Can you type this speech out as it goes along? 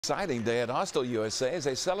Exciting day at Austal USA as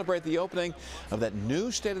they celebrate the opening of that new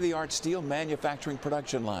state-of-the-art steel manufacturing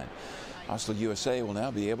production line. Austal USA will now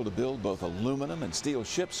be able to build both aluminum and steel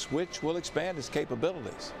ships, which will expand its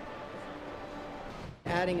capabilities.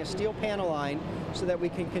 Adding a steel panel line so that we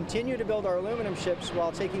can continue to build our aluminum ships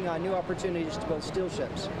while taking on new opportunities to build steel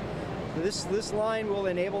ships. This line will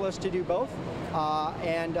enable us to do both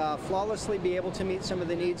and flawlessly be able to meet some of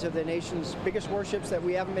the needs of the nation's biggest warships that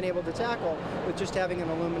we haven't been able to tackle with just having an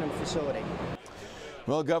aluminum facility.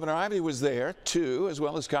 Well, Governor Ivey was there too, as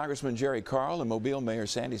well as Congressman Jerry Carl and Mobile Mayor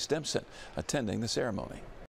Sandy Stimpson attending the ceremony.